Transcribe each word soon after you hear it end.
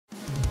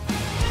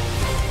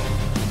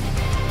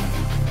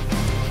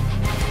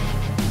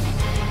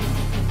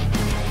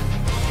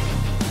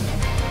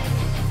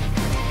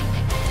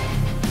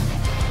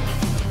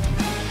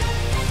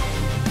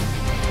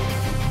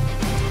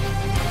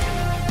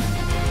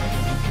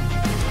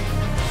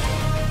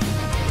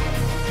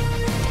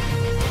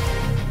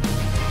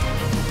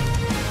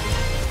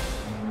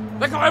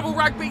Global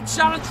Rugby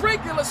Challenge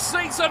regular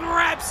season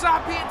wraps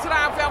up here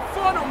today with our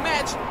final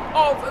match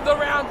of the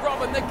round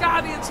robin. The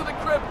Guardians of the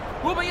Crib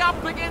will be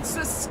up against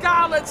the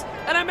Scarlets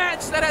in a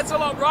match that has a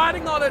lot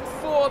riding on it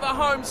for the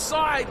home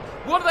side.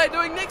 What are they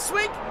doing next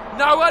week?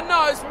 No one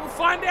knows. We'll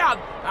find out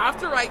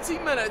after 80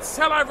 minutes.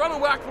 Hello everyone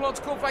and welcome on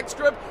to Cornflakes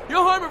Crib,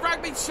 your home of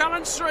Rugby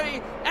Challenge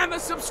 3 and the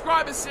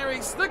subscriber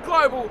series, the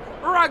Global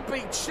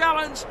Rugby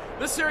Challenge,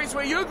 the series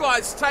where you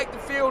guys take the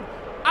field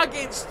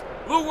against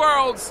the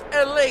world's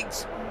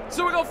elite.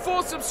 So we've got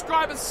 4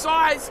 subscriber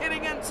sides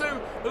heading into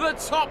the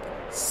top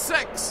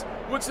 6,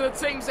 which are the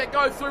teams that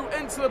go through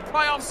into the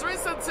playoffs. The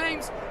rest of the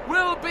teams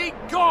will be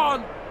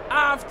gone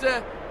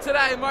after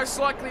today. Most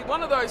likely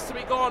one of those to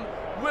be gone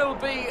will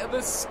be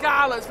the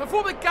Scarlets.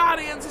 Before the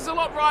Guardians, there's a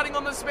lot riding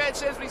on this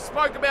match as we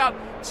spoke about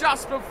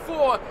just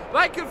before.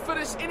 They could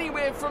finish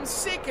anywhere from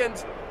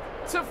 2nd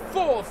to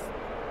 4th.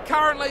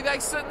 Currently they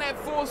sit in that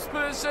 4th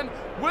position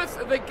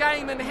with the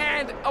game in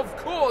hand, of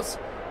course.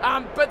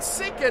 But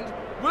 2nd,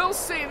 we'll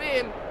see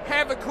them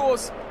have, of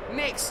course,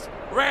 next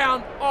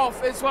round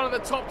off as one of the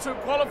top 2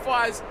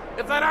 qualifiers.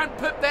 If they don't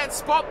pip that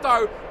spot,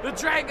 though, the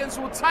Dragons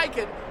will take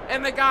it,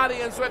 and the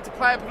Guardians will have to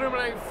play a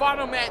preliminary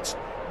final match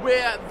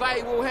where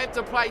they will have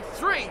to play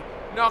 3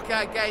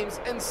 knockout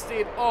games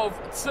instead of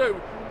 2.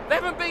 They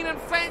haven't been in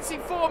fancy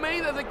form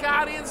either, the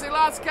Guardians. Their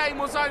last game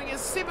was only a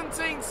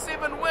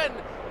 17-7 win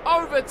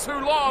over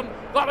Toulon.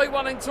 They'll be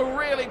wanting to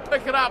really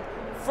pick it up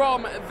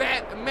from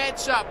that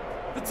matchup.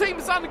 The team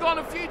has undergone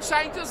a few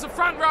changes. The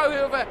front row,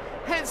 however,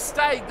 has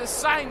stayed the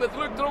same with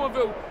Luke de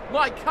Normanville,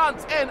 Mike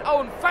Hunt and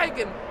Owen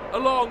Fagan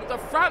along the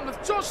front,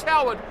 with Josh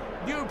Howard,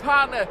 new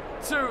partner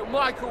to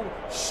Michael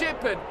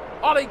Shepherd.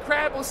 Ollie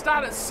Crabb will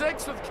start at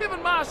 6 with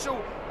Kevin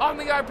Marshall on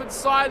the open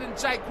side and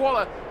Jake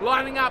Waller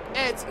lining up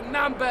at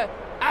number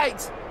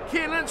 8.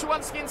 Ken Lynch will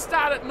once again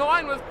start at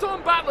 9 with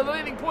Tom Butler, the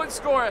leading point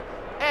scorer,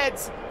 at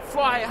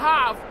fly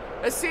half.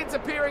 A centre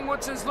pairing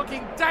which is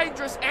looking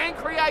dangerous and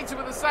creative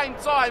at the same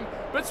time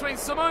between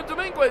Simone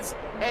Dominguez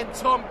and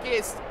Tom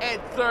Guest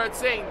at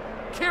 13.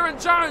 Kieran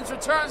Jones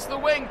returns to the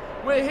wing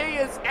where he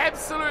is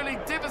absolutely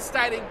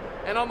devastating.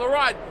 And on the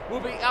right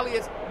will be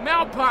Elliot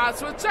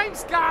Malpass with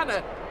James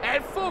Garner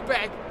at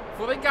fullback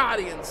for the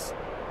Guardians.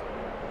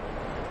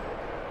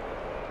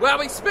 Well,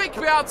 we speak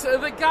about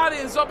the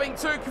Guardians not being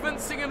too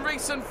convincing in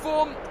recent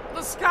form.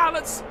 The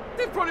Scarlets,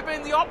 they've probably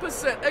been the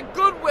opposite. A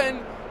good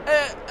win,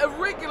 a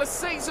regular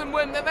season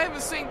win that they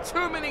haven't seen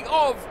too many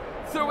of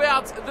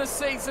throughout the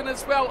season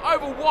as well.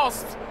 Over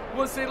Wasps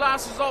was their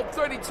last result,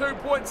 32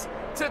 points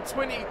to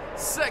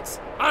 26.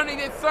 Only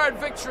their 3rd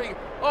victory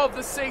of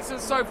the season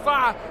so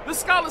far. The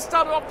Scarlets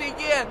started off their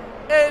year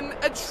in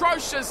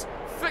atrocious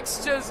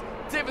fixtures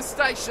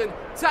devastation,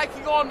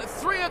 taking on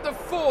 3 of the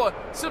 4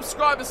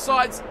 subscriber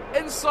sides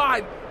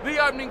inside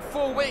the opening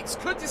 4 weeks.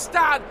 Could you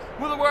start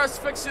with the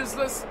worst fixtures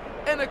list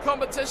in a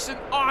competition?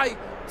 I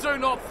do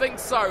not think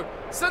so.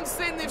 Since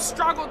then, they've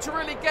struggled to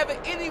really gather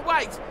any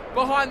weight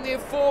behind their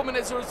form, and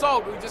as a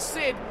result, we just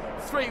said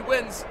 3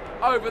 wins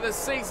over the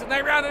season.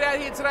 They rounded out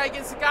here today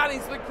against the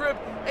Guardians of the Crib.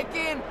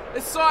 Again,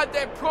 a side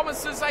that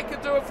promises they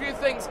could do a few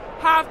things.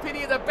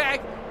 Halfpenny at the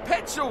back,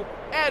 Petchell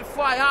at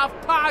fly half,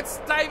 Parks,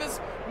 Davis,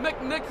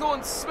 McNichol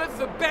and Smith.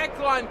 The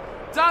backline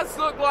does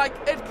look like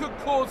it could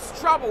cause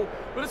trouble,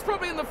 but it's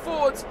probably in the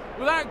forwards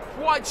where they don't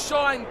quite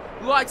shine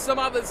like some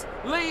others.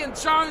 Lee and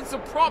Jones, the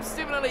props,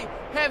 definitely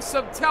have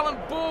some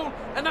talent. Ball,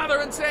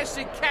 another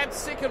internationally capped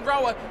 2nd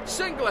rower.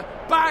 Shingler,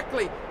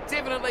 Barkley,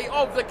 definitely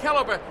of the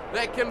calibre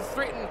that can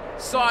threaten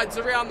sides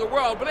around the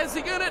world. But as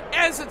a unit,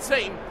 as a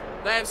team,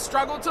 they have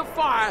struggled to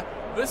fire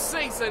this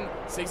season,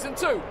 Season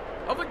 2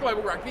 of the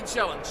Global Rugby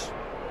Challenge.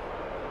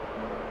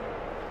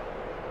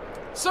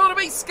 So it'll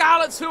be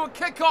Scarlets who will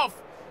kick off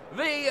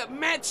the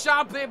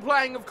match-up. They're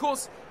playing, of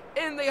course,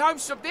 in the home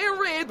strip. They're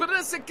red, but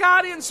it's the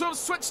Guardians who have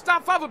switched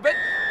stuff up a bit.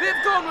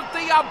 They've gone with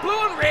the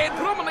blue and red,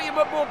 predominantly a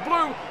bit more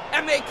blue,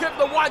 and they kept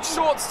the white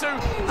shorts to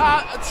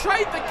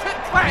trade the kit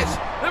clash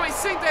that we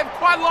seem to have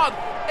quite a lot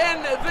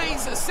in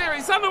these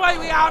series. Underway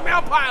we are.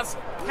 Malpass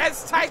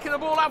has taken the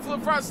ball up for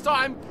the first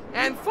time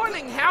and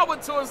finding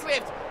Howard to his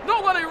left.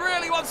 Not one who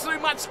really wants to do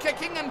much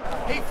kicking, and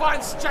he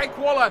finds Jake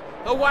Waller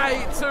a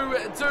way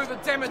to do the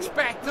damage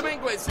back.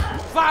 Dominguez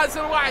fires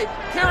it away.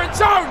 Kieran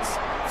Jones,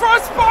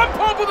 first bomb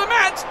pop of the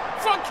match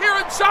from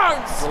Kieran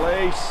Jones.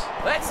 Police.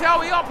 That's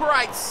how he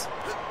operates.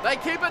 They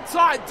keep it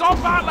tight. Don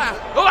Butler.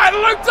 Oh, they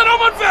Luke de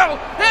Normanville.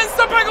 Here's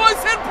the big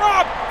loose hit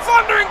prop,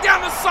 thundering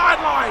down the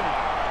sideline.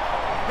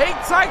 He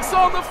takes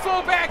on the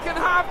fullback and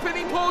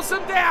Halfpenny pulls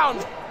him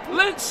down.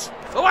 Lynch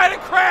away to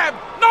Crabb.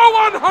 No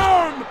one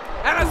home.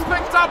 And it's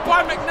picked up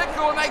by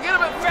McNichol, and they get a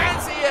bit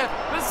fancy here.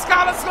 The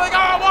Scarlets going to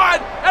go wide,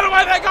 and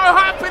away they go.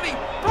 Halfpenny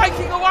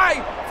breaking away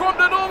from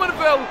de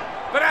Normanville.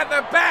 But at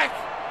the back,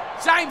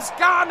 James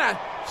Garner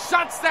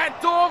shuts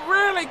that door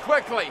really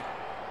quickly.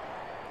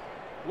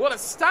 What a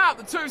start.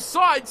 The 2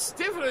 sides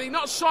definitely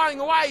not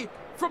shying away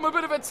from a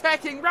bit of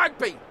attacking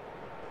rugby.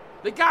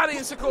 The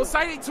Guardians, of course,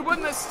 they need to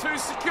win this to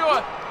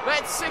secure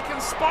that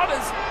 2nd spot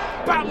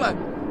as Butler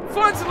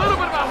finds a little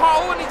bit of a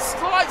hole and he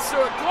glides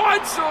through it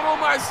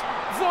almost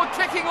before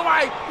kicking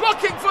away,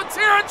 looking for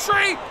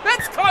territory.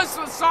 It's close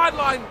to the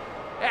sideline.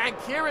 And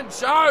Kieran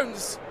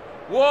Jones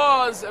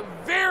was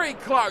very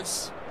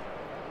close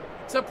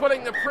to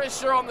putting the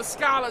pressure on the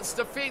Scarlets'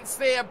 defence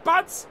there,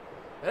 but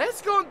it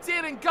has gone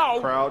dead in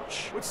goal,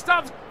 Crouch. which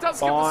does give the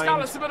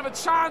Scarlets a bit of a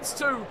chance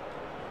to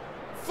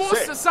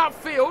force this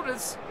upfield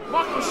as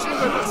Michael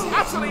Shepherd looks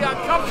utterly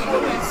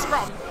uncomfortable in his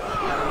scrum.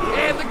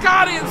 And the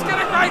Guardians get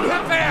a great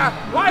hit there.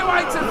 They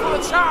waited for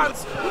the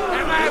chance,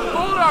 and they have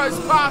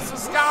bulldozed past the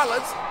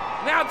Scarlets.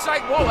 Now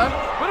Jake Waller,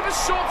 bit of a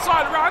short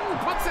side run,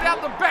 puts it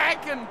out the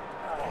back, and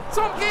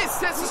Tom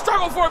Guest has to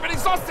struggle for it, but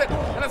he's lost it,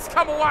 and it's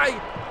come away.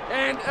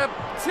 And a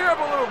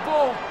terrible little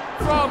ball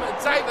from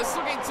Davis,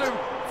 looking to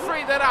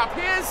free that up.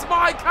 Here's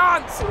Mike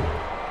Hunt,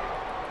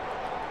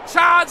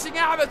 charging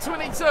out of the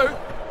 22.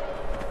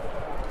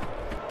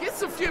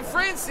 Gets a few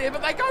friends there,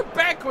 but they go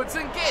backwards,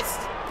 and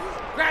Guest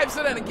grabs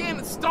it in. Again,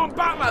 it's Don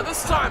Butler.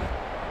 This time,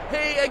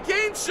 he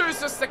again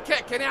chooses the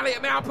kick, and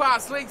Elliot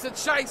Malpass leads a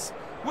chase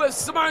with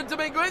Simone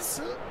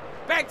Dominguez.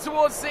 Back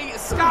towards the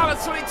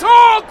Scarlets 22.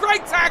 Oh,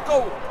 great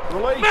tackle!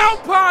 Release.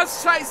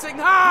 Malpass chasing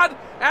hard,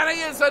 and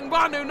he is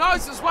one who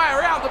knows his way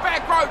around the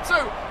back row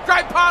too.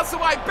 Great pass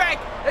away back.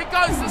 It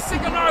goes to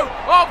second row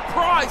of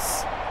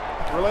Price.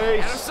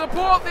 Release. And a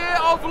support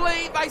there of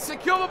Lee. They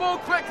secure the ball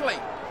quickly.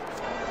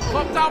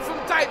 Popped up from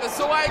Davis,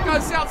 away it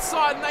goes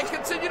outside, and they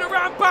continue to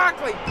run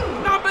Barkley.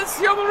 Numbers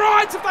here on the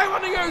right if they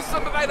want to use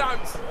them, but they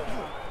don't.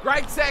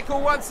 Great tackle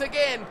once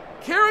again.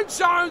 Kieran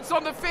Jones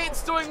on the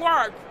fence doing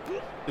work.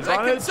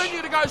 Advantage. They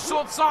continue to go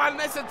short side, and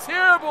that's a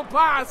terrible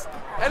pass.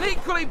 An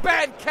equally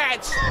bad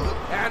catch.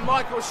 And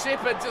Michael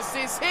Shepherd just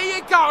says, here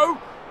you go,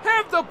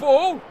 have the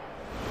ball.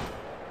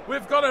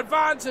 We've got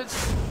advantage.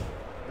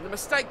 And the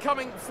mistake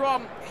coming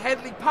from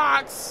Hadley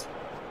Parks.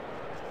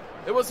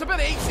 It was a bit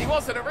easy,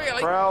 wasn't it,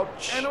 really?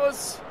 Crouch. And it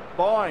was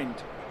Bind.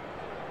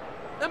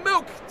 a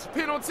milked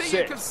penalty,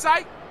 Set. you could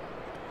say.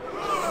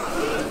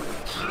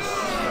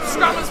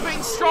 Scrum has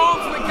been strong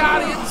for the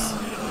Guardians.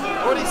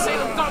 Already seen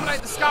them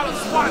dominate the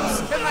Scarlets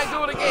once. Can they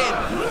do it again?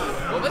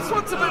 Well, this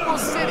one's a bit more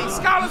steady.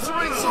 Scarlets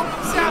already sorted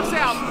themselves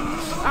out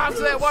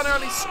after that one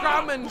early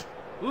scrum, and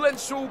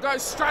Lynch will go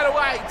straight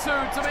away to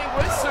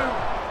Dominguez, who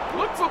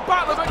looked for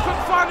Butler but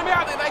couldn't find him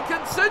out there. They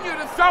continue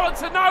to throw it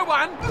to no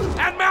one,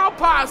 and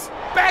Malpass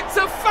back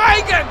to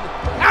Fagan,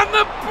 and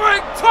the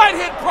big tight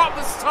head prop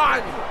this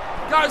time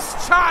goes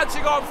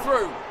charging on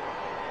through.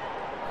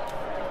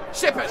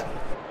 Shepherd,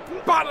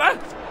 Butler,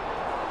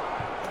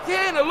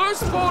 again a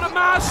loose ball to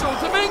Marshall.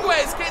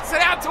 Dominguez gets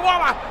it out to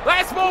Waller.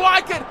 That's more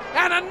like it,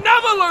 and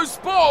another loose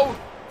ball.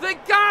 The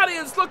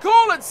Guardians look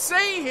all at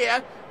sea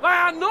here. They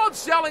are not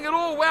gelling at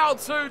all well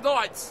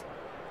tonight.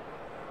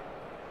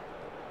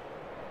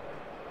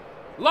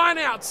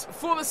 Lineouts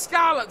for the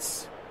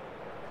Scarlets.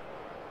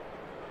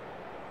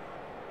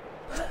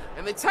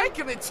 And they're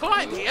taking their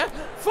time here.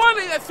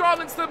 Finally they throw it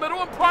into the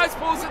middle, and Price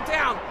pulls it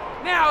down.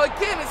 Now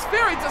again it's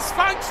very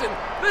dysfunction.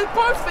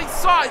 Both these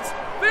sides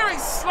very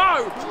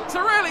slow to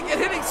really get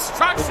hitting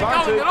structure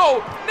going at all.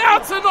 Now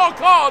to knock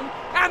on,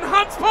 and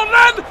Hunt's put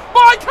it in.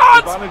 Mike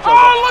Hunt!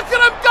 Oh, look at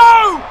him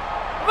go!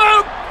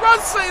 The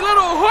rusty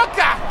little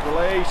hooker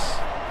Release.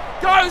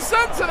 goes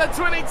into the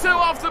 22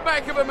 off the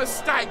back of a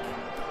mistake.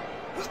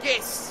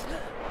 Yes.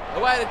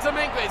 Away to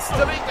Dominguez.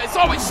 Dominguez.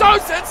 Oh, he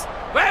shows it.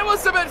 That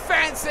was a bit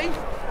fancy.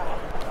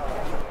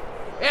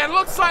 And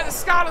looks like the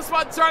Scarlets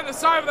might turn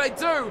this over. They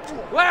do.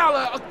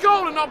 Wow, a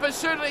golden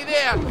opportunity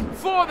there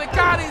for the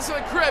Guardians of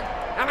the Crib.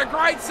 And a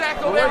great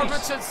tackle there of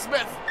Richard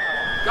Smith.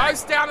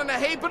 Goes down in a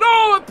heap. And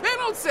oh, a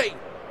penalty.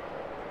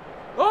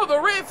 Oh, the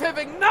ref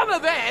having none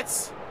of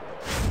that.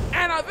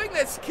 And I think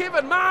that's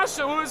Kevin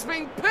Marshall, who's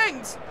been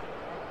pinged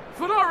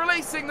for not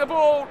releasing the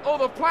ball or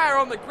the player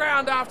on the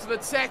ground after the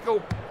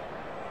tackle.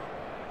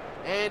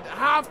 And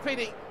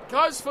Halfpenny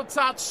goes for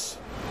touch,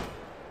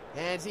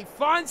 and he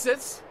finds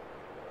it.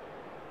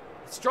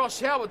 It's Josh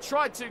Howard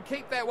tried to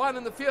keep that one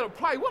in the field of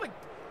play. What a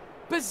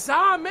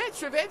bizarre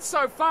match we've had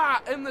so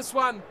far in this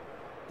one.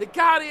 The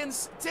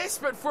Guardians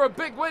desperate for a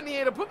big win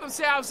here to put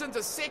themselves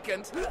into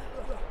second.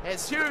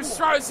 As Hughes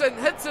throws in,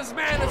 hits his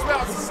man as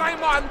well. It's the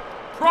same one.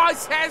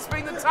 Price has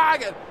been the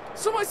target.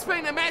 It's almost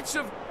been a match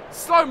of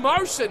slow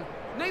motion.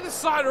 Neither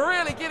side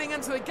really getting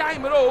into the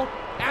game at all.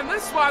 And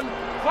this one,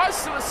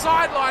 close to the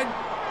sideline.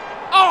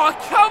 Oh,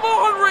 come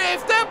on,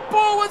 ref. That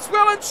ball was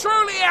well and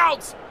truly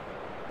out.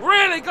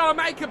 Really got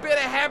to make a better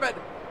habit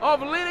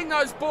of letting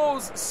those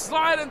balls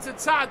slide into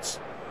touch.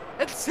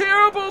 A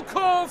terrible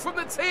call from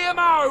the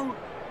TMO.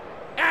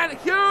 And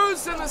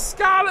Hughes and the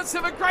Scarlets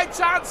have a great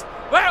chance.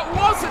 That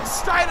wasn't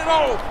straight at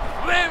all.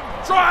 They're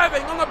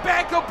driving on the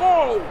back of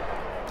ball.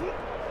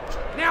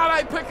 Now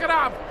they pick it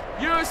up.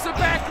 Use the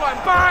back one.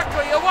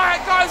 Barkley, away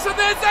it goes, and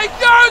there's a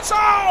huge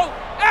hole!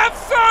 And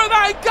through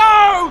they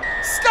go!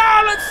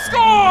 Scarlets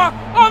score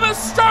on the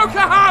stroke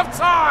of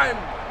half-time.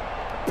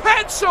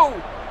 Patchell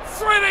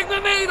threading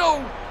the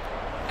needle.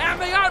 And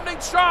the opening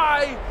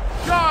try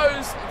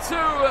goes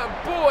to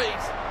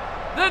Boyd,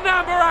 the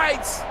number 8.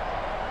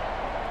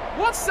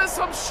 What's this?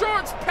 I'm sure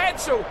it's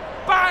Patchell.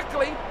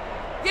 Barkley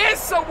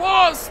Yes, it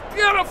was.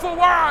 Beautiful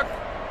work.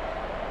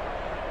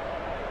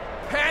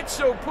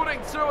 Patchell putting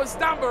through his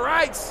number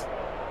 8.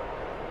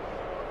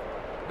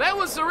 That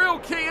was the real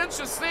key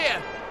interest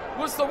there,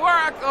 was the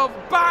work of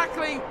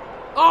Barkley.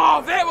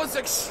 Oh, that was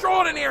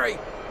extraordinary.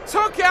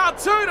 Took out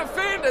 2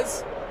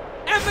 defenders,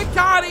 and the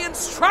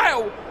Guardians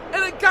trail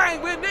in a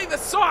game where neither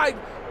side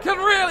can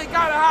really go to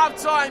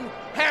halftime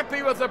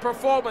happy with the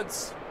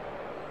performance.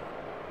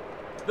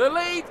 The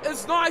lead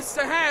is nice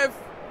to have,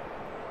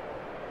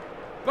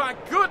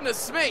 but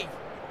goodness me,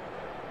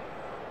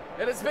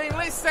 it has been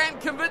less than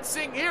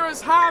convincing. Here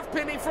is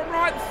Halfpenny from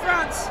right in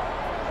front.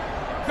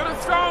 Could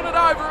have thrown it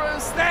over, it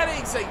was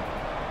that easy.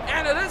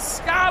 And it is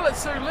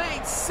Scarlets who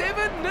lead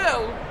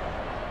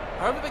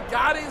 7-0 over the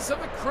Guardians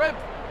of the Crib.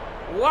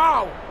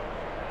 Wow.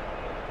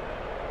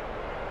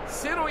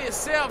 Settle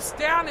yourselves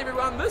down,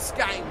 everyone. This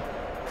game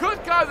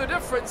could go the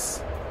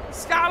difference.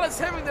 Scarlets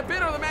having the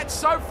better of the match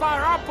so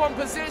far, up on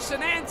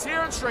possession and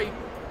territory.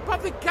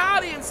 But the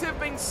Guardians have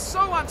been so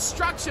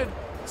unstructured,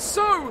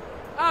 so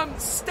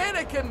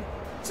static, and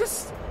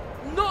just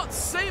not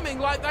seeming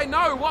like they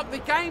know what the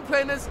game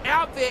plan is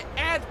out there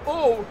at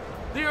all.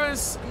 There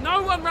is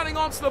no one running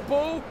onto the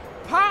ball.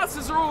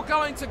 Passes are all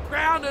going to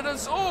ground. It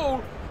is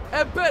all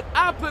a bit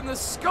up in the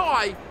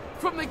sky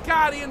from the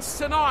Guardians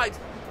tonight.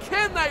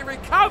 Can they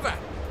recover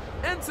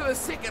into the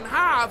second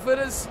half? It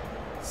is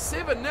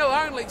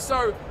 7-0 only,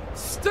 so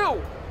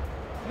still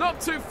not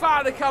too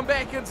far to come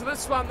back into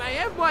this one. They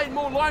have made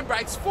more line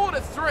breaks,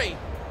 4-3,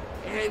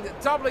 and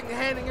doubling the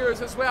handing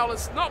errors as well.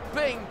 It's not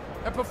been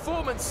a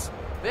performance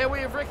that we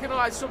have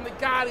recognised from the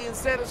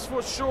Guardians, that is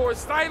for sure.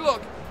 As they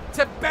look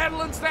to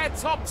battle into that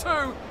top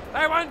 2,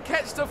 they won't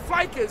catch the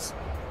Flakers,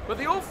 but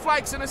the All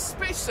Flakes, and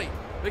especially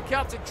the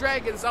Celtic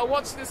Dragons, are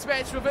watching this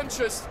match with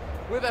interest,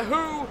 whether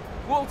who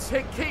will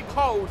keep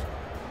hold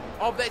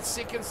of that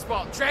second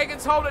spot.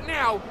 Dragons hold it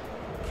now.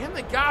 Can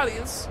the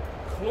Guardians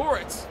claw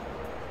it?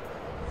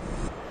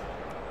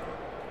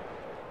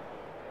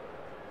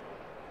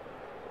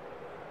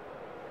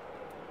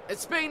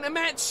 It's been a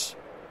match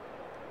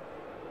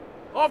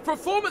of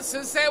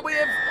performances that we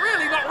have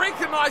really not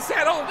recognised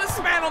at all. This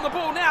man on the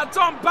ball now,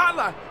 Don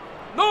Butler,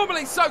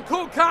 normally so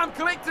cool, calm,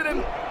 collected,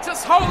 and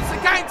just holds the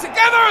game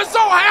together, is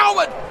all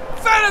Howard.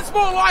 That is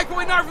more like what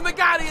we know from the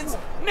Guardians.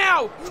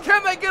 Now,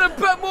 can they get a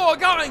bit more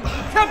going?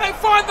 Can they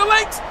find the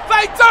links?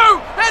 They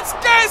do! It's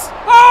Guest!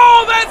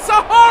 Oh, that's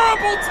a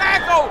horrible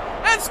tackle!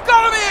 It's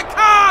got to be a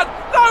card!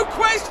 No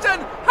question!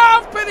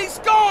 Halfpenny's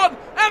gone!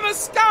 And the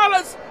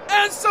Scarlets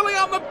instantly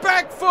on the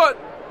back foot.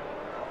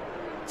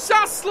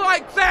 Just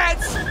like that,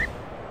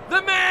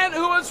 the man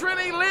who has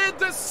really led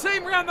this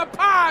team around the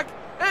park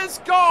is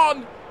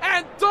gone.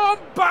 And Don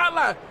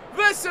Butler,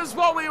 this is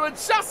what we were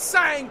just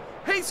saying.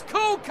 He's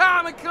cool,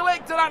 calm, and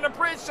collected under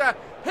pressure.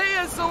 He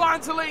is the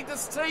one to lead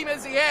this team,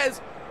 as he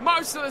has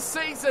most of the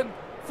season,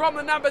 from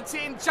the number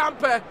 10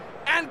 jumper.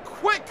 And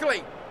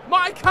quickly,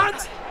 Mike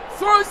Hunt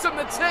throws him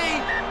the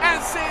tee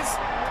and says,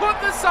 put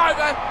this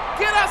over,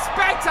 get us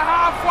back to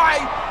halfway.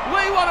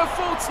 We want a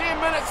full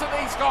 10 minutes of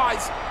these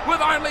guys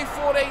with only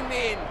 14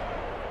 men.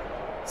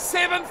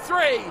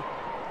 7-3.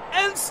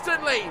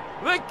 Instantly,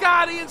 the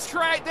Guardians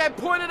create their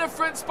point of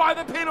difference by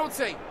the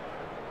penalty.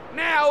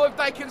 Now, if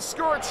they can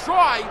score a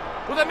try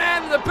with a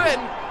man in the bin,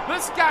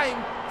 this game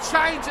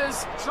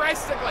changes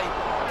drastically.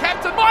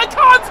 Captain Mike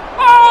Hunt!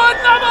 Oh,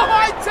 another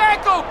high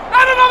tackle!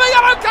 And another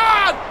yellow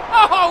card!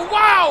 Oh,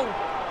 wow!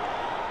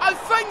 I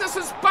think this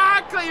is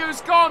Barkley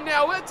who's gone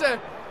now. We have to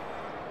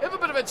have a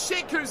bit of a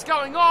check who's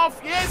going off.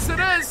 Yes, it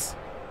is.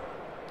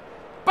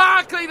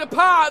 Barkley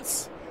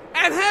departs.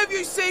 And have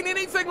you seen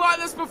anything like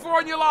this before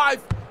in your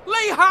life?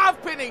 Lee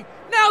Halfpenny,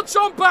 now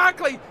John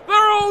Barkley.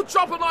 They're all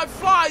dropping like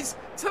flies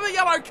to the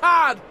yellow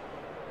card.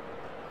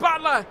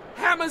 Butler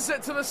hammers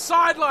it to the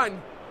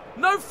sideline.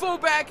 No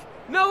fullback,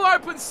 no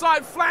open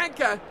side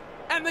flanker.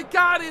 And the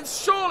Guardians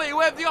surely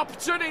will have the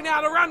opportunity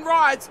now to run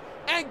right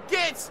and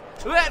get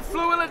that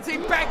fluidity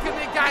back in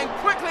their game.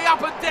 Quickly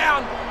up and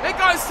down. It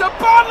goes to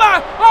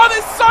Butler. Oh,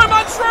 there's so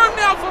much room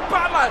now for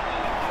Butler.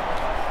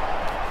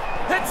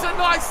 Hits it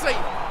nicely.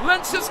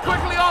 Lynch is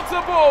quickly onto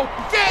the ball.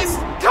 Guest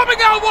coming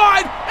out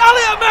wide.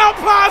 Elliott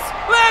Malpass.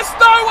 There's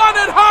no one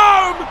at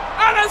home.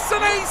 And it's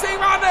an easy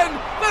run in.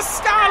 The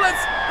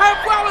Scarlets have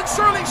well and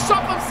truly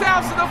shot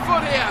themselves in the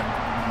foot here.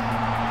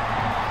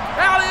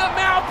 Elliott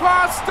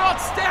Malpass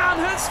dots down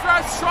his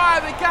first try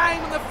of the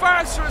game and the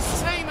first for his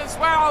team as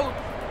well.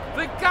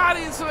 The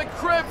Guardians of the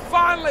Crib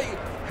finally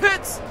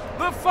hits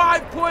the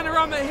 5-pointer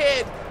on the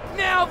head.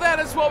 Now that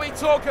is what we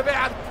talk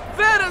about.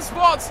 That is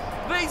what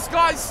these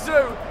guys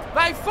do.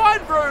 They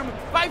find room,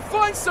 they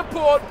find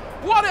support.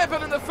 What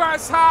happened in the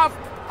first half,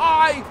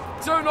 I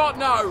do not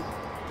know.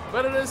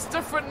 But it is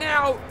different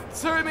now.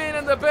 2 men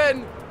in the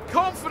bin.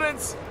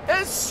 Confidence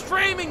is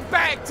streaming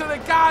back to the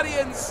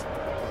Guardians.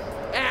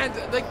 And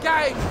the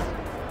game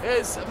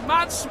is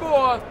much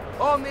more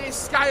on their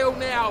scale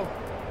now.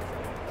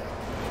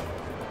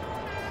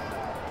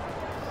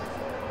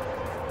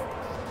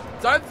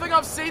 Don't think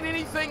I've seen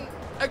anything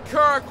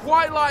occur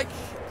quite like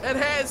it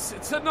has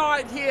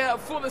tonight here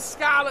for the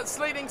Scarlets,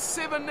 leading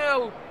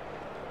 7-0,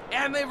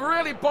 and they've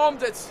really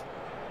bombed it.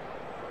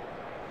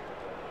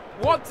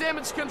 What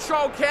damage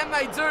control can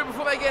they do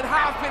before they get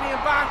Halfpenny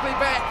and Barkley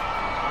back?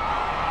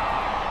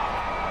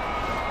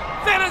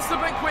 That is the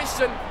big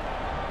question.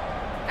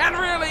 And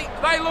really,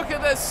 they look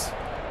at this,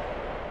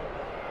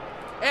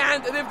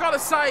 and they've got to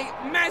say,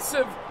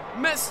 massive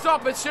missed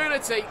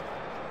opportunity.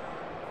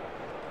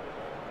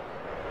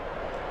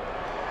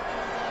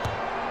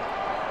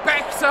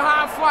 Back to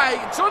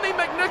halfway. Johnny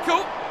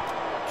McNichol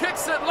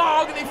kicks it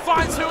long, and he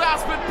finds who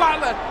else but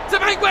Butler.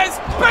 Dominguez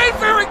being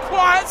very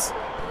quiet.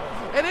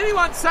 And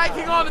anyone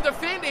taking on a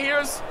defender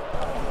here is,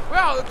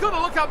 well, got to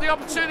look up the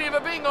opportunity of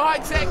it being a high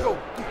tackle.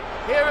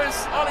 Here is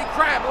Ollie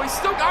Crabb. Well, he's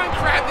still going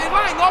Crabb. They're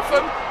laying off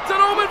him. De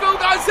Normanville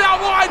goes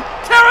out wide.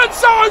 Karen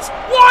Jones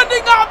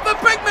winding up the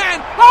big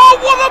man. Oh,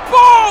 what a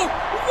ball!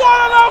 What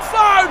an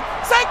offload!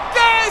 Take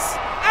Guest,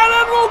 and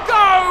it will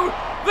go.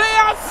 The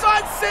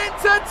outside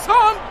centre,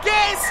 Tom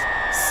Guest.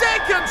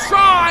 Second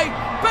try.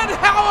 But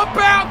how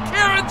about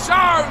Karen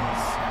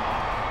Jones?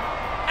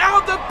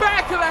 Out the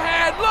back of the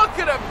hand. Look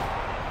at him.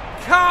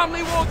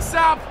 Calmly walks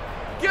up,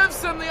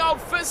 gives him the old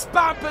fist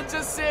bump and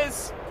just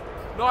says,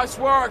 nice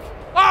work.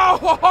 Oh,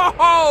 ho, ho,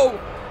 ho.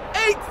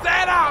 Eat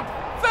that up.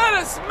 That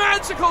is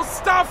magical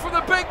stuff from the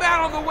big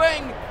man on the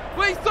wing.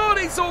 We thought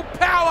he's all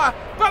power,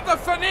 but the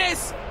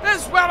finesse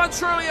is well and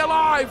truly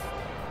alive.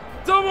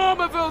 De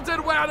Normanville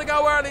did well to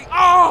go early.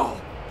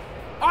 Oh,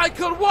 I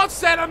could watch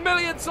that a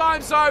million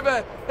times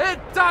over. It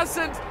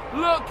doesn't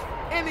look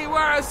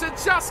anywhere else. It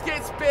just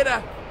gets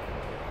better.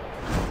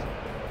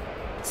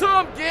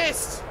 Tom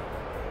Guest.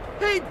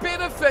 He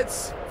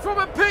benefits from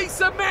a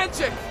piece of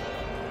magic.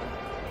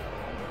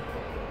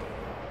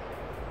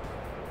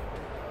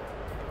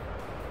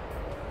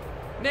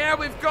 Now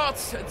we've got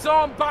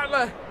Don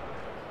Butler.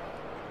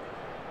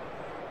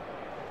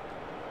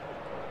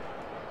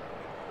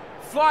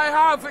 Fly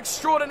half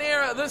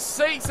extraordinaire this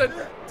season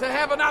to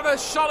have another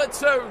shot at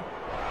 2.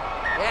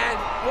 And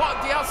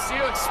what else do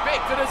you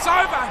expect? And it's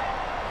over.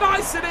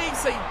 Nice and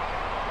easy.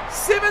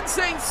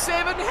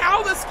 17-7,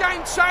 how this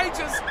game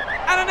changes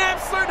in an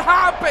absolute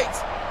heartbeat.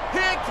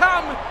 Here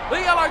come the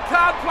yellow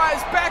card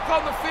players back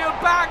on the field.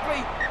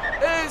 Barkley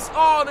is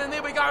on, and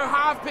there we go,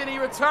 Halfpenny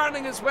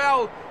returning as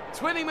well.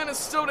 20 minutes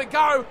still to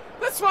go.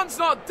 This one's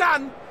not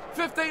done.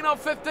 15 on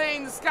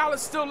 15, the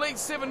Scarlets still lead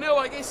 7-0,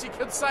 I guess you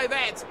could say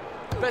that.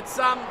 But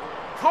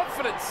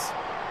confidence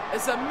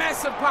is a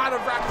massive part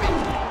of rugby.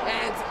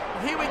 And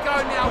here we go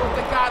now with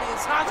the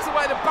Guardians. Hunts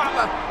away to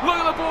Butler. Look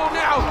at the ball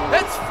now.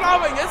 It's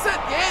flowing, is it?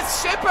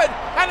 Yes, Shepherd.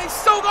 And he's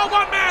still got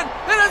one man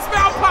in his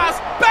mouth pass.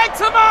 Back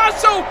to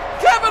Marshall.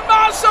 Kevin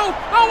Marshall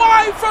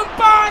away from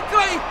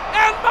Barkley.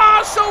 And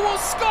Marshall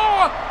will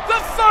score the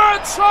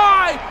 3rd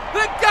try.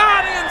 The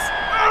Guardians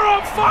are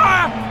on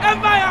fire and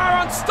they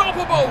are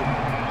unstoppable.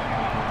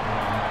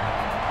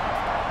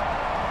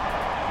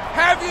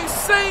 Have you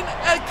seen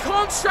a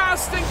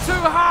contrasting 2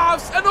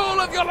 halves in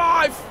all of your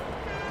life?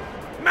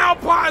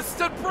 Malpass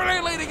did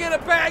brilliantly to get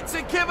it back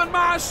to Kevin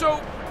Marshall.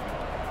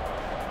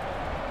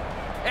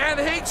 And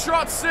he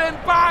trots in.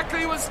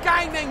 Barkley was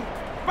gaining,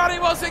 but he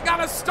wasn't going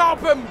to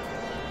stop him.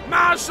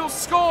 Marshall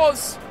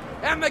scores,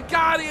 and the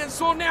Guardians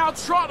will now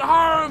trot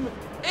home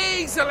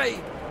easily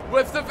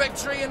with the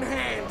victory in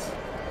hand.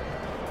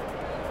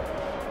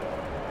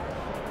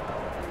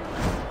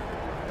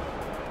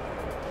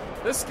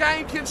 This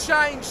game can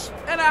change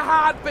in a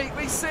heartbeat.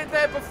 We said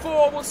that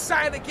before, we'll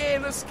say it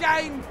again. This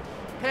game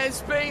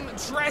has been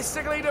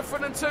drastically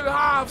different in 2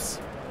 halves.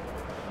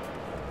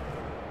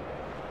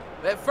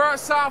 That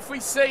first half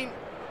we've seen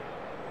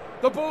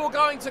the ball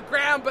going to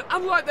ground, but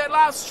unlike that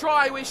last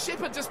try where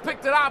Shepherd just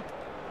picked it up,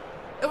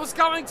 it was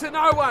going to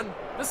no one.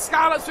 The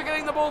Scarlets were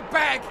getting the ball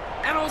back,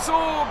 and it was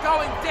all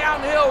going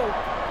downhill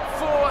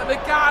for the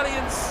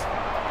Guardians.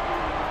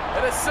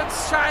 It has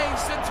since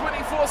changed in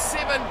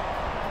 24/7.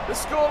 The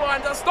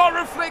scoreline does not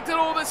reflect in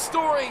all this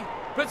story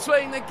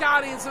between the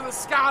Guardians and the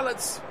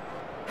Scarlets.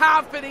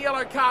 Halfpenny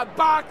yellow card,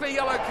 Barkley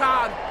yellow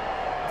card.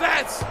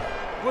 That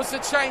was the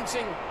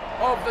changing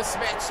of this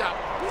matchup.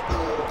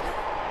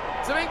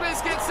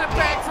 Dominguez gets it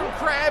back from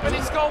Crabb, and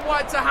he's gone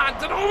wide to Hunt.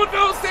 And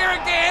Normanville's there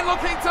again,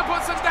 looking to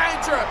put some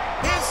danger.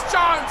 Here's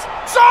Jones.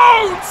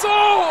 Jones!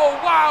 Oh,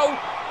 wow.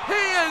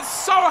 He is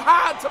so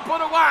hard to put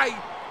away.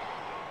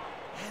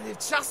 And they've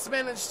just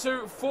managed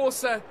to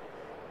force a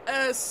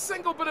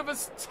single bit of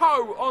his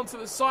toe onto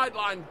the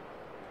sideline.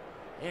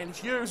 And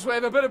Hughes will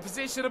have a bit of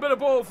possession, a bit of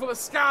ball for the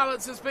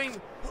Scarlets. Has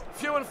been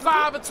few and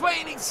far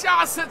between. He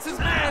just hits his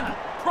man.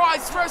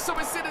 Price first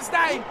always said his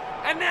name.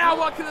 And now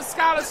what can the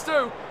Scarlets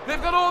do?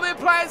 They've got all their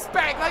players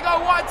back. They go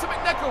wide to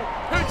McNichol,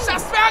 who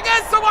just about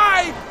gets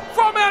away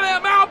from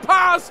Elliot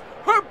Malpass,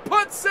 who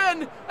puts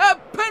in a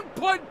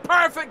pinpoint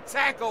perfect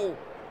tackle.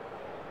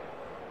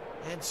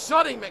 And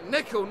Johnny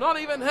McNichol, not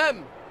even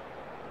him,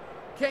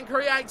 can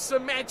create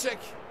some magic.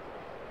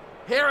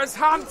 Here is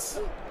Hunt,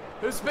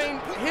 who's been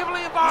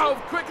heavily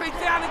involved. Quickly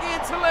down again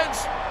to Lynch.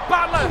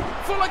 Butler,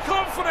 full of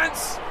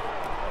confidence,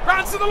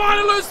 runs to the line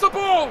and loses the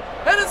ball.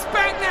 It is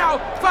back now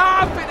for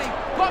Halfpenny.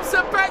 Got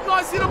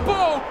see the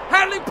ball.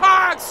 Hadley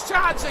Parks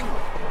charging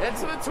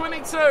into the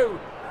 22.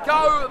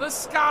 Go the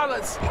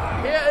Scarlets.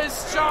 Here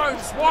is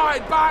Jones,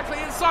 wide, Barkley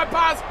inside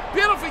pass,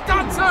 beautifully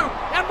done too,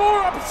 and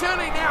more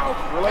opportunity now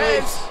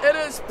as it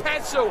is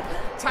Patchell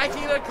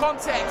taking the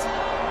contact.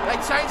 They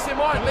changed their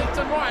mind, left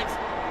and right.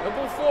 The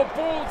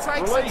ball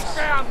takes its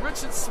ground.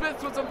 Richard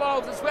Smith was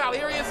involved as well.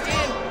 Here he is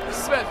again,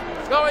 Smith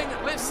going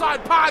left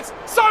side, Parks.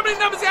 So many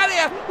numbers out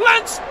here.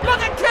 Lynch, look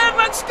at Ken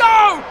Lynch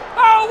go!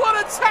 Oh, what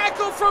a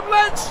tackle from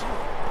Lynch!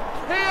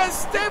 He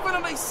has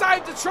definitely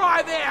saved a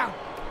try there.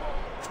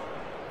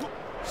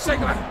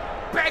 Sigler,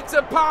 back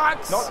to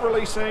Parks. Not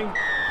releasing.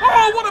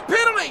 Oh, what a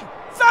penalty!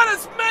 That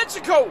is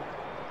magical!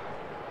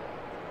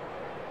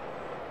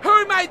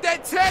 Who made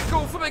that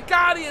tackle for the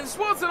Guardians?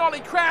 Was it Ollie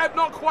Crabbe?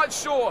 Not quite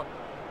sure.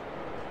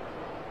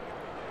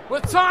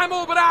 With time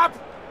all but up,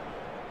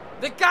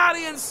 the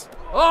Guardians,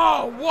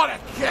 oh, what a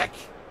kick!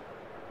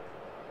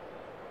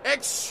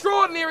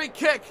 Extraordinary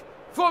kick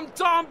from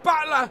Don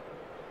Butler.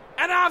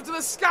 And after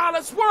the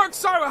Scarlets worked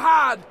so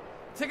hard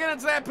to get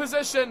into that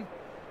position,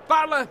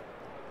 Butler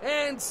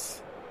and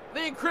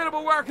the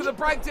incredible work of the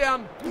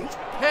breakdown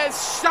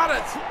has shut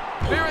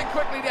it very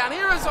quickly down.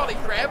 Here is Ollie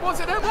Crabbe.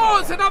 Was it him? Oh,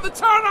 it's another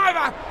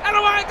turnover. And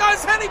away it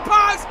goes. Henny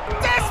Parks.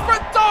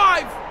 Desperate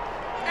dive.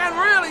 And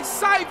really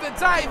saved the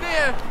day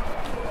there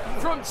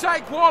from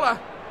Jake Waller.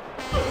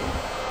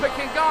 Pick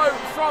and go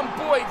from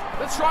Boyd,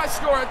 the try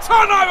scorer.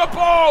 Turnover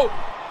ball.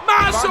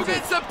 Marshall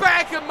gets it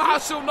back and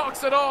Marshall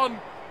knocks it on.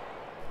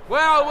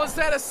 Well, was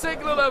that a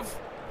signal of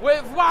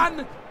we've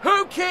won?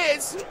 Who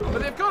cares? But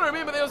they've got to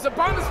remember there was a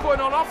bonus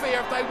point on offer here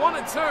if they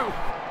wanted to.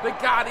 The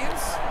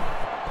Guardians.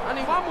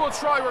 Only one more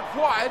try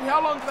required.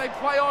 How long do they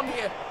play on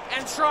here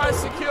and try and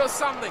secure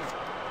something?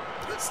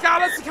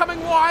 Scarlets are coming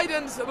wide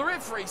and the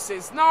referee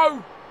says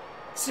no.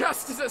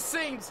 Just as it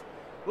seemed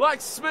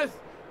like Smith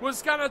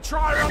was going to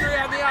try run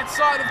around the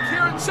outside of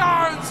Kieran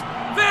Jones.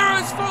 There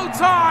is full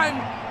time.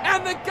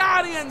 And the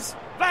Guardians,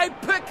 they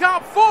pick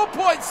up 4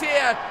 points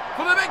here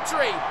for the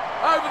victory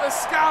over the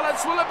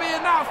Scarlets. Will it be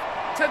enough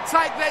to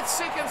take that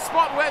second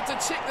spot? We'll have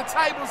to check the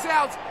tables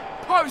out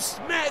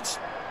post-match.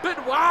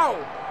 But wow,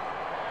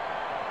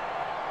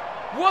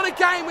 what a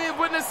game we have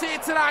witnessed here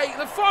today.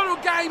 The final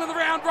game of the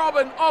round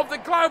robin of the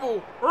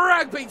Global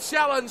Rugby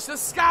Challenge. The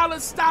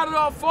Scarlets started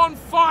off on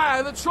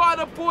fire. The try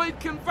to Boyd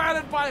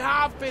converted by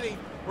Halfpenny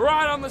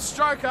right on the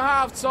stroke of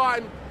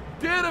half-time.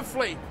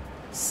 Beautifully,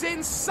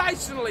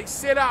 sensationally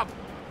set up,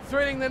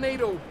 threading the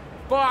needle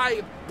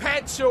by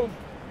Patchell.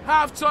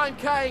 Half-time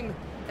came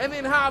and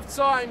then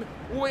half-time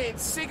went.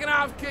 Second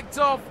half kicked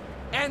off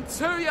and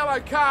 2 yellow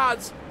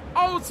cards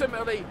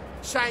ultimately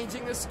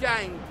changing this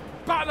game.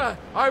 Butler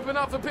opened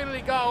up the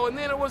penalty goal and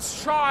then it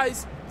was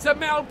tries to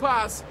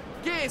Malpass,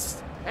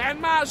 Guest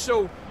and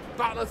Marshall.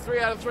 Butler 3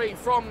 out of 3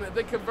 from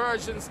the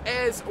conversions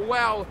as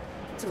well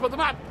to put them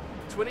up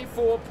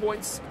 24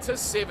 points to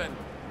 7.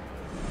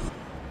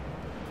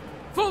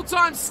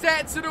 Full-time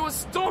stats, and it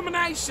was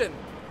domination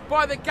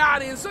by the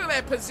Guardians. Look at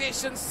their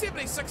possession,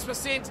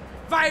 76%.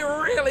 They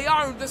really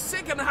owned the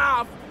second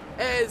half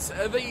as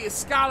the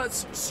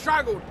Scarlets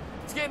struggled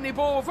to get any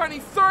ball with only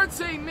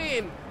 13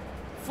 men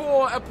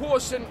for a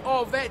portion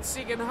of that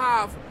second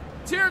half.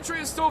 Territory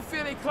is still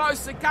fairly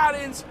close. The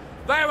Guardians,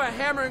 they were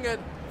hammering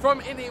it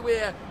from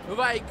anywhere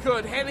they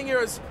could. Handling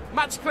errors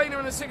much cleaner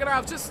in the second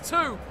half. Just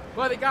 2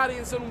 by the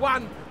Guardians and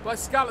 1 by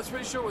Scarlets.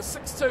 Pretty sure it was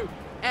 6-2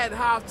 at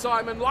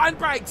half-time. And line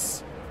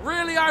breaks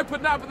really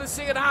opened up in the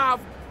second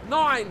half.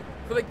 9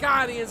 for the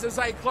Guardians as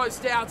they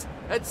closed out.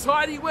 A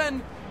tidy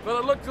win, but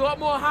it looked a lot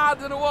more hard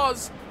than it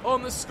was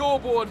on the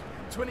scoreboard.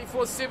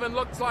 24-7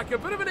 looked like a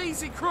bit of an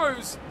easy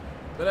cruise,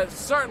 but it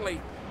certainly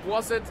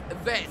wasn't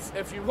that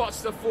if you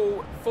watched the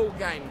full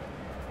game.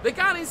 The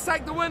Guardians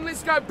take the win.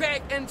 Let's go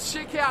back and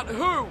check out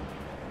who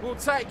will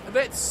take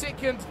that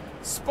second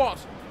spot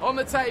on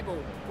the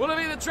table. Will it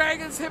be the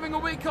Dragons having a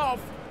week off,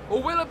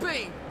 or will it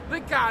be the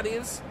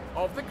Guardians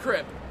of the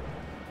Crib?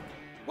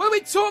 Well,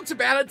 we talked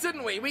about it,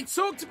 didn't we? We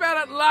talked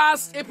about it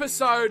last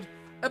episode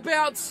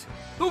about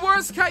the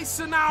worst case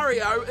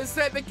scenario is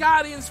that the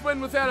Guardians win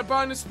without a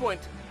bonus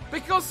point,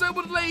 because it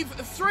would leave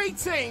 3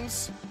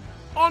 teams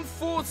on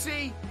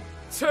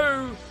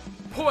 42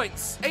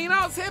 points. And you know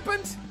what's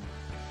happened?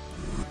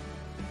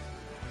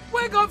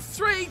 We got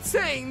 3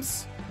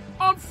 teams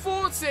on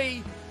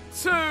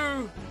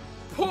 42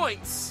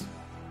 points.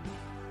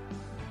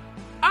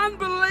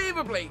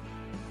 Unbelievably.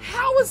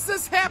 How has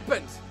this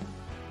happened?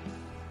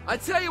 I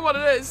tell you what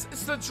it is.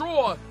 It's the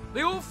draw.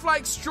 The All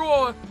Flakes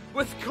draw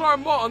with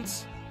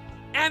Clermont,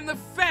 and the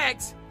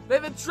fact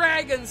that the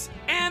Dragons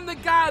and the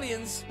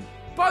Guardians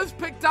both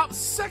picked up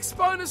 6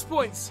 bonus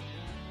points.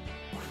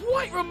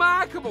 Quite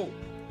remarkable.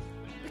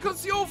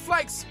 Because the All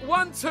Flakes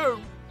won 2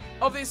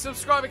 of their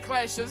subscriber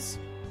clashes,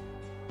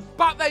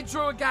 but they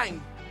drew a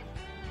game.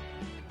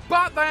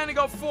 But they only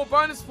got 4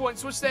 bonus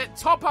points, which that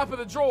top up of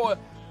the draw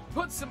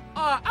puts them...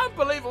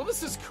 unbelievable.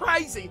 This is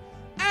crazy.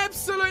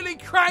 Absolutely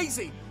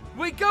crazy.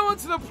 We go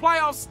into the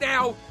playoffs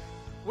now.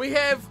 We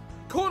have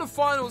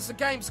quarterfinals, the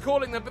game's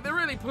calling them, but they're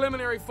really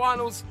preliminary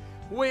finals.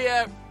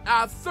 where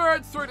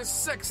 3rd through to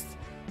 6th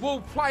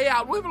will play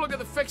out. We'll have a look at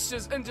the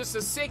fixtures in just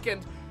a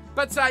second,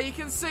 but you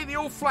can see the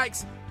All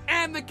Flakes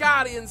and the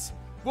Guardians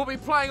will be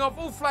playing off.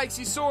 All Flakes,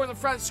 you saw on the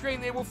front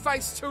screen there, will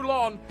face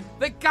Toulon.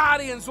 The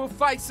Guardians will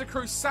face the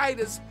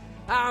Crusaders.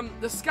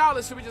 The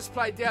Scarlets, who we just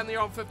played down there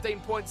on 15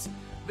 points,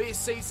 their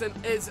season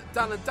is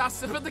done and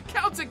dusted. But the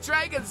Celtic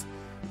Dragons,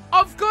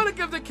 I've got to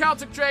give the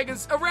Celtic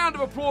Dragons a round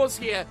of applause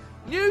here.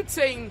 New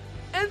team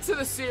into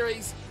the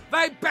series.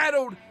 They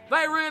battled.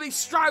 They really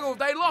struggled.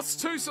 They lost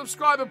 2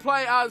 subscriber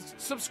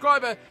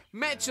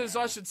matches,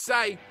 I should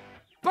say.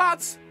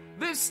 But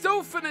they've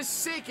still finished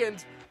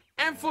 2nd.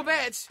 And for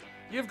that,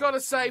 you've got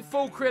to say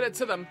full credit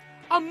to them.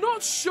 I'm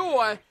not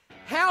sure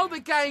how the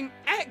game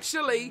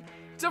actually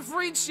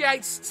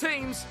differentiates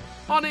teams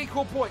on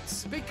equal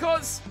points,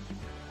 because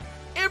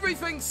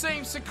everything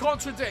seems to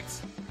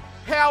contradict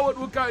how it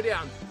will go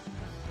down.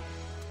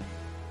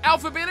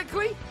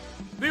 Alphabetically,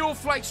 the All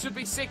Flakes should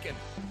be 2nd.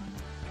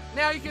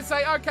 Now you can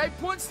say, okay,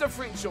 points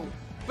differential.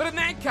 But in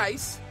that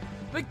case,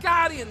 the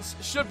Guardians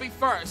should be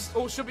 1st,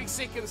 or should be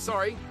 2nd,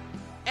 sorry.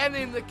 And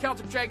then the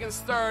Celtic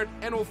Dragons 3rd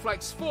and All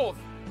Flakes 4th.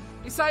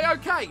 You say,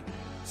 okay,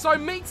 so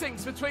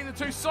meetings between the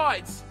 2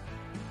 sides.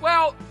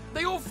 Well,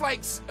 the All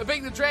Flakes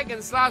beat the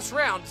Dragons last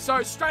round,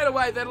 so straight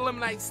away that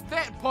eliminates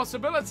that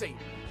possibility.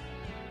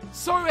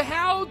 So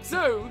how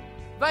do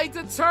they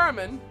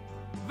determine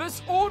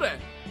this order?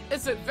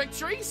 Is it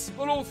victories?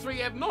 Well, all 3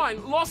 have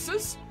 9.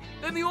 Losses?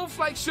 Then the All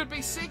Flakes should be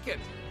 2nd.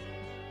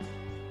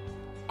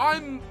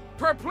 I'm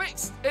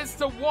perplexed as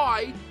to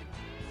why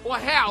or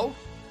how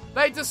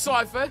they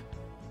decipher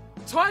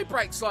tie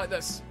breaks like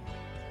this.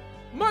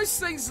 Most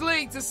things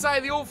lead to say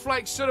the All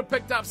Flakes should have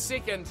picked up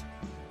 2nd,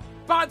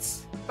 but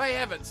they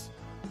haven't.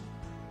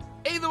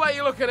 Either way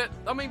you look at it,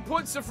 I mean,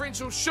 points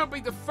differential should be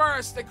the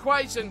first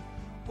equation,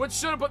 which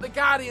should have put the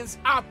Guardians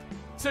up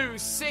to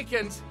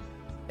 2nd.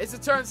 As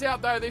it turns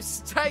out, though, they've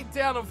stayed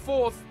down in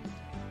 4th.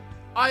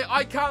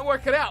 I can't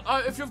work it out.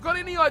 If you've got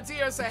any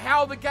idea as to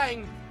how the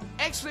game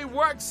actually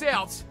works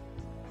out,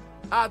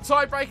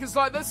 tiebreakers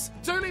like this,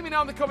 do let me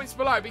know in the comments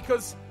below,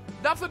 because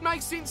nothing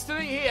makes sense to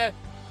me here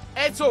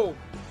at all,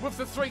 with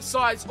the 3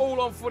 sides all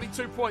on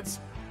 42 points.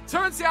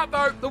 Turns out,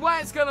 though, the way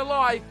it's going to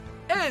lie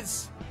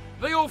is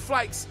the All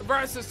Flakes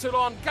versus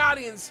Toulon,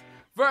 Guardians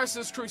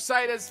versus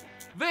Crusaders.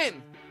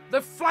 Then the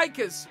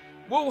Flakers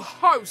will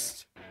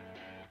host,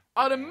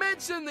 I'd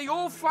imagine, the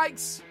All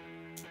Flakes,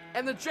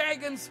 and the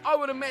Dragons, I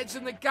would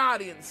imagine, the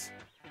Guardians.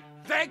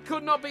 That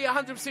could not be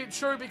 100%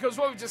 true, because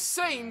what we've just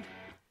seen,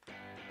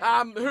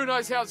 who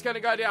knows how it's going to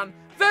go down.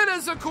 That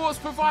is, of course,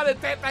 provided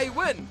that they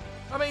win.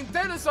 I mean,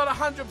 that is not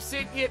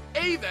 100% yet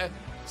either.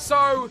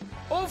 So,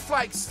 All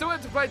Flakes still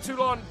have to play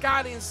Toulon,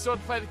 Guardians still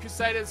have to play the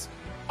Crusaders.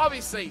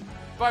 Obviously,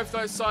 both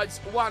those sides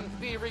won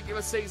their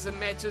regular season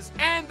matches,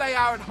 and they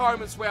are at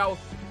home as well,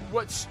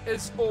 which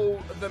is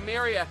all the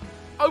merrier.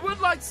 I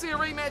would like to see a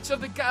rematch of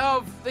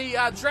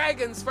the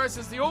Dragons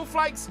versus the All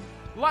Flakes,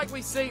 like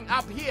we've seen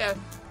up here.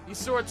 You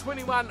saw a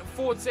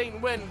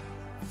 21-14 win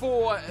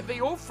for the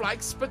All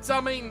Flakes, but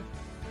I mean,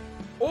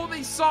 all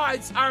these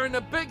sides are in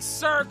a big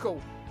circle,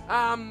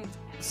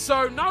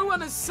 so no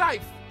one is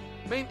safe.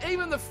 I mean,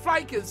 even the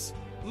Flakers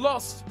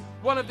lost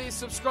one of their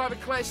subscriber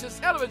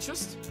clashes. Out of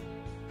interest,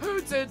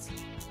 who did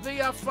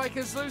the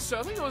Flakers lose to?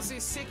 I think it was their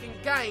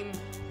 2nd game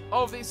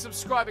of their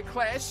subscriber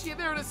clash. Yeah,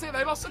 there it is there.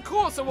 They lost. Of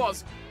course it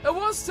was. It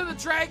was to the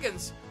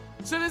Dragons.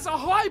 So there's a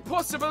high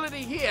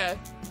possibility here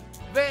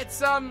that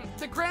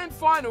the grand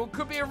final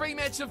could be a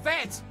rematch of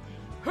that.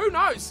 Who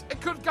knows?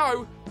 It could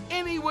go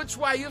any which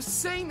way. You've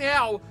seen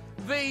how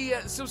the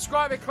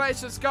subscriber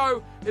clashes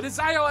go. It is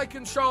AI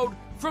controlled.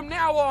 From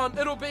now on,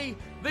 it'll be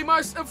the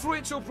most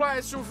influential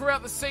players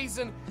throughout the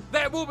season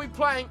that will be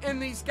playing in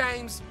these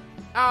games.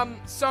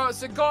 So it's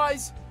the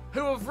guys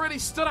who have really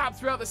stood up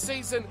throughout the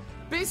season.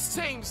 Best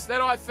teams that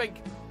I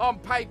think on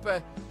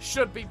paper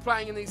should be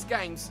playing in these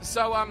games.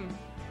 So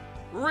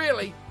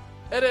really,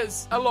 it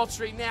is a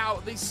lottery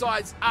now. These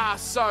sides are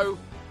so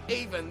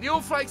even. The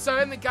All Flakes, though,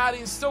 and the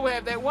Guardians still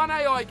have that one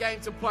AI game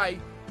to play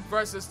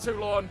versus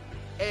Toulon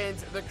and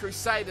the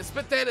Crusaders.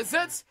 But that is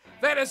it.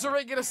 That is the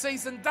regular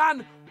season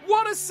done.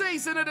 What a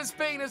season it has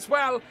been as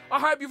well. I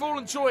hope you've all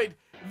enjoyed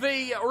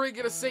the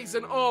regular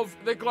season of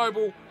the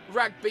Global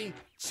Rugby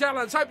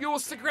Challenge. Hope you all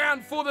stick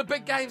around for the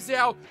big games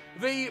now.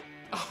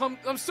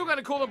 I'm still going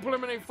to call them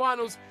preliminary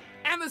finals,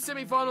 and the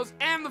semi-finals,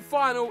 and the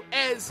final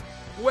as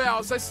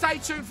well. So stay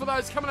tuned for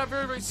those coming up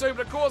very, very soon.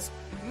 But of course,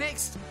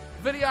 next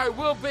video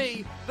will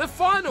be the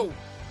final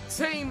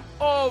team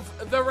of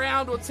the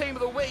round, or team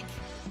of the week,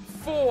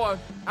 for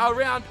our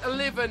round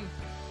 11,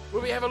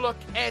 where we have a look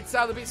at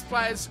the best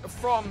players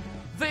from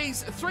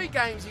these 3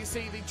 games. You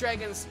see the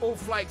Dragons, All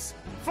Flakes,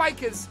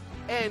 Flakers,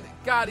 and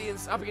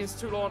Guardians up against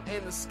Toulon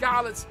and the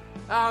Scarlets.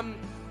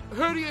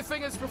 Who do you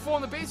think has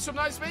performed the best from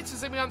those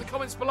matches? Let me know in the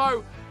comments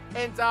below,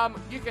 and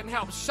you can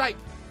help shape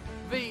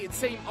the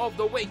team of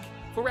the week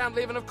for round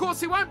 11. Of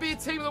course, it won't be a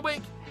team of the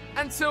week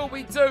until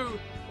we do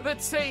the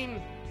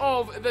team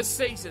of the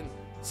season.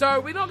 So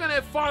we're not going to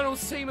have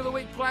finals team of the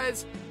week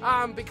players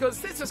because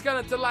that's just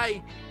going to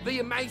delay the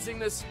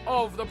amazingness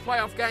of the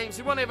playoff games.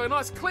 We want to have a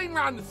nice clean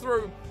run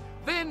through.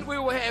 Then we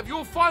will have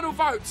your final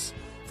votes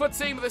for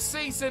team of the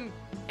season,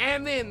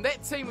 and then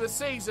that team of the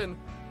season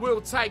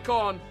will take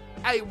on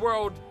a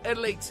World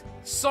Elite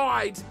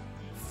side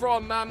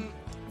from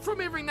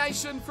every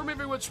nation, from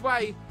every which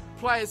way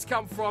players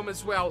come from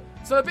as well.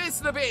 So the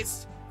best of the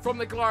best from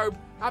the globe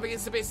up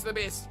against the best of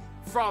the best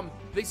from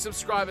the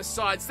subscriber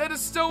sides. That is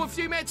still a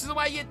few matches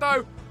away yet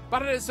though,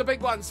 but it is the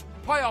big ones.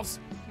 Playoffs,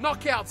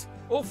 knockouts,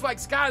 All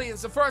Flags,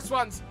 Guardians, the first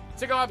ones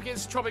to go up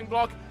against Chopping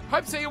Block.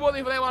 Hope to see you all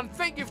there for that one.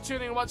 Thank you for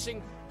tuning and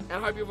watching, and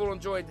I hope you've all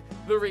enjoyed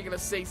the regular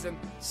season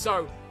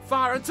so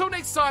far. Until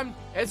next time,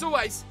 as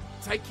always,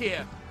 take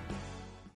care.